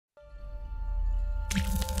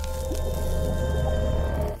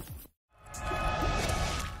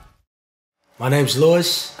My name's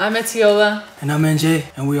Louis. I'm Etiola. And I'm NJ,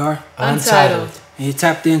 and we are Untitled. And you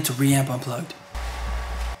tapped into Reamp Unplugged.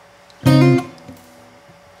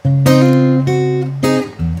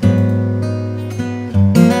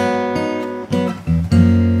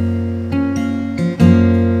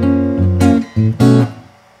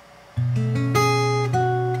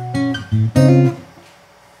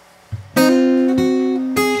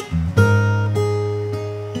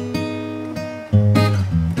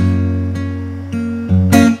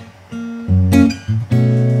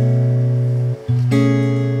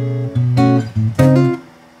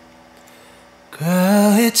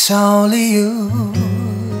 Girl, it's only you.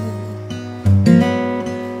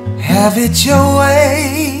 Have it your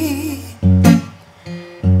way.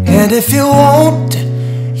 And if you want,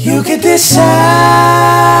 you can decide.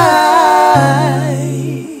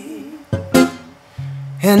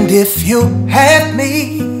 And if you have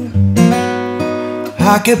me,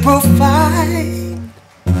 I can provide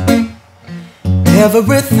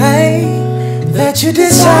everything that you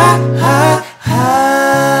desire.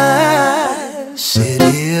 Said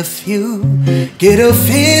if you get a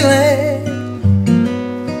feeling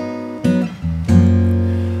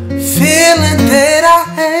that I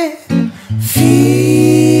ain't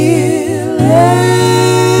feeling,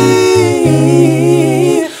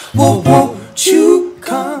 well, won't you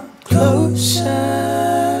come closer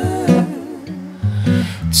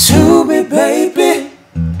to me, baby?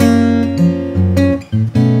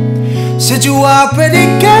 Said you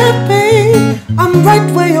already got me, I'm right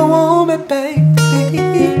where you want me, baby.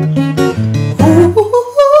 Ooh,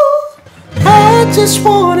 I just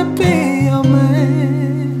wanna be your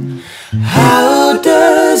man. How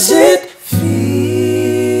does it feel?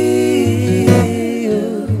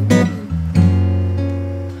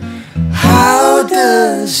 How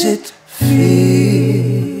does it feel?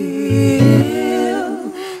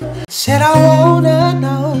 Said I wanna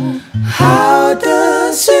know, how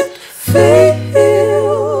does it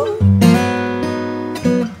feel?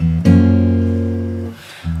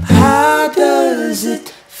 How does it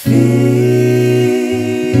feel?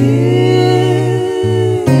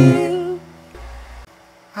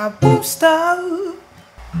 I won't stop.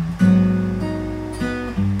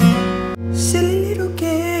 Silly little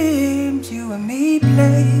games you and me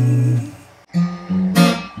play.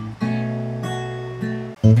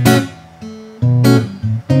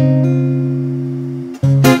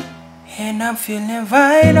 And I'm feeling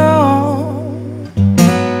right on.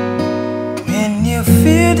 When you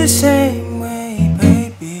feel the same way,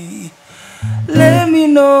 baby, let me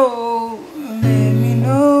know,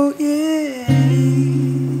 yeah.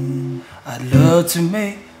 I'd love to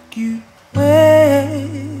make you wait.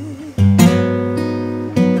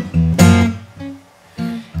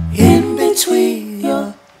 In between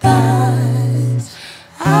your thighs,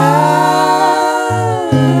 I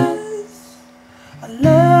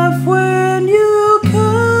love when you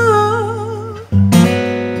come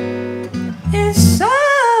inside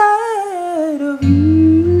of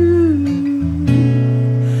you.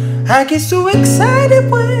 I get so excited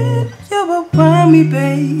when you're around me,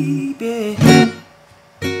 baby.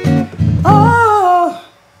 Oh,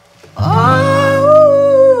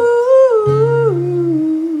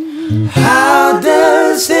 how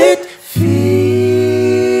does it feel?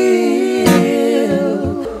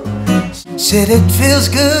 Said it feels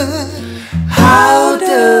good. How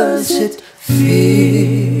does it feel?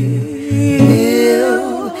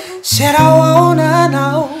 Said I wanna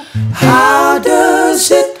know, how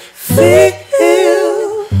does it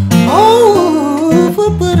feel? Oh,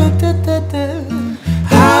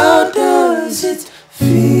 how does it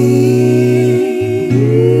feel?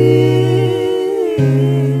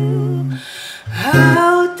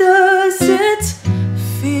 How does it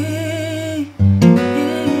feel?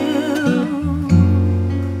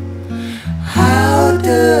 How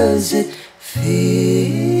does it feel?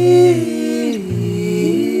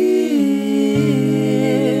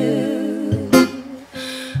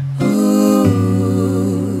 Ooh.